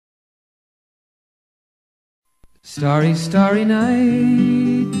Starry, starry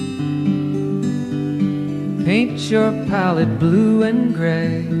night, paint your palette blue and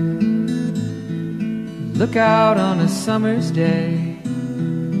gray. Look out on a summer's day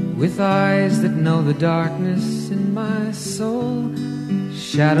with eyes that know the darkness in my soul.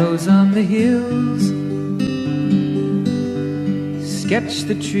 Shadows on the hills, sketch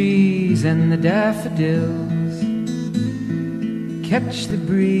the trees and the daffodils, catch the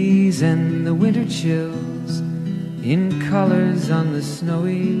breeze and the winter chills in colors on the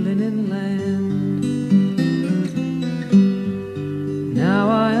snowy linen land. Now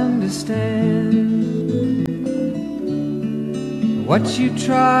I understand what you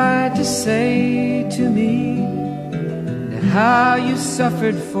tried to say to me, and how you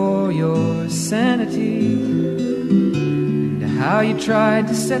suffered for your sanity, and how you tried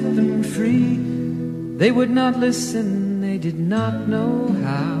to set them free. They would not listen, they did not know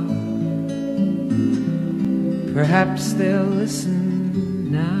how. Perhaps they'll listen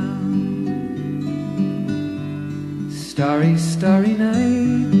now. Starry, starry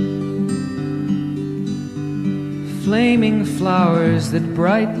night, flaming flowers that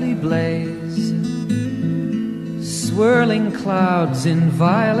brightly blaze, swirling clouds in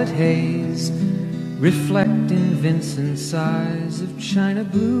violet haze, reflect in Vincent's eyes of china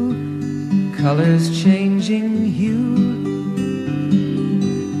blue, colors changing hue.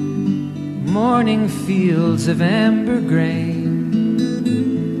 Morning fields of amber grain,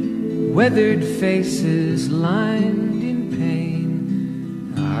 weathered faces lined in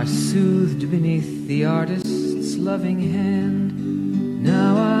pain, are soothed beneath the artist's loving hand.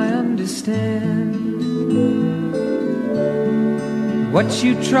 Now I understand what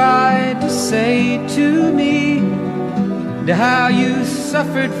you tried to say to me, and how you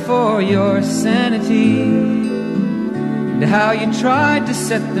suffered for your sanity, and how you tried to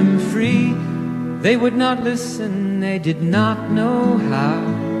set them free. They would not listen, they did not know how.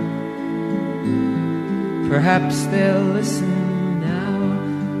 Perhaps they'll listen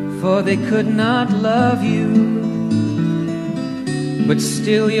now, for they could not love you, but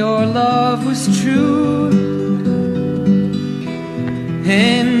still your love was true.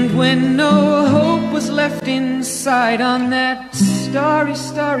 And when no hope was left inside on that starry,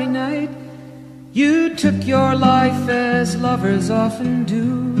 starry night, you took your life as lovers often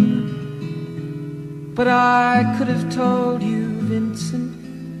do. But I could have told you, Vincent,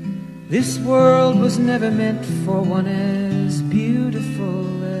 this world was never meant for one as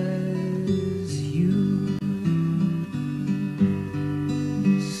beautiful as you.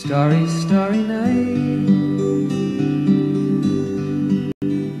 Starry, starry night,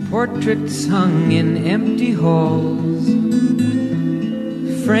 portraits hung in empty halls,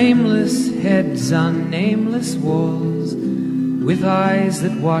 frameless heads on nameless walls, with eyes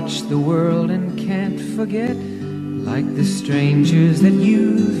that watch the world and can't forget, like the strangers that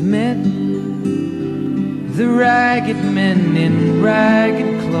you've met, the ragged men in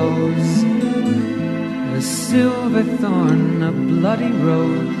ragged clothes, a silver thorn, a bloody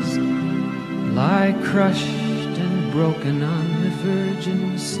rose, lie crushed and broken on the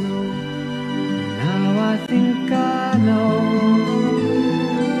virgin snow. Now I think I know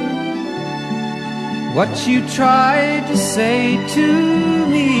what you tried to say to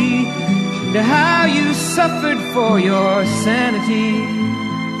me, and how you suffered for your sanity,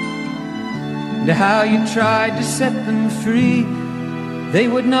 and how you tried to set them free. They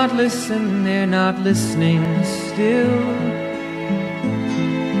would not listen, they're not listening still.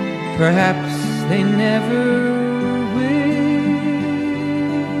 Perhaps they never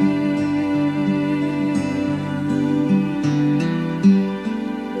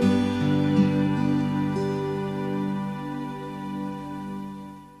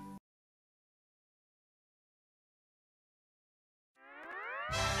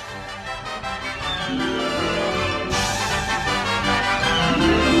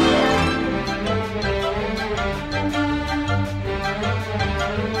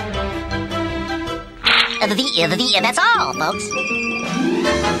That's all, folks.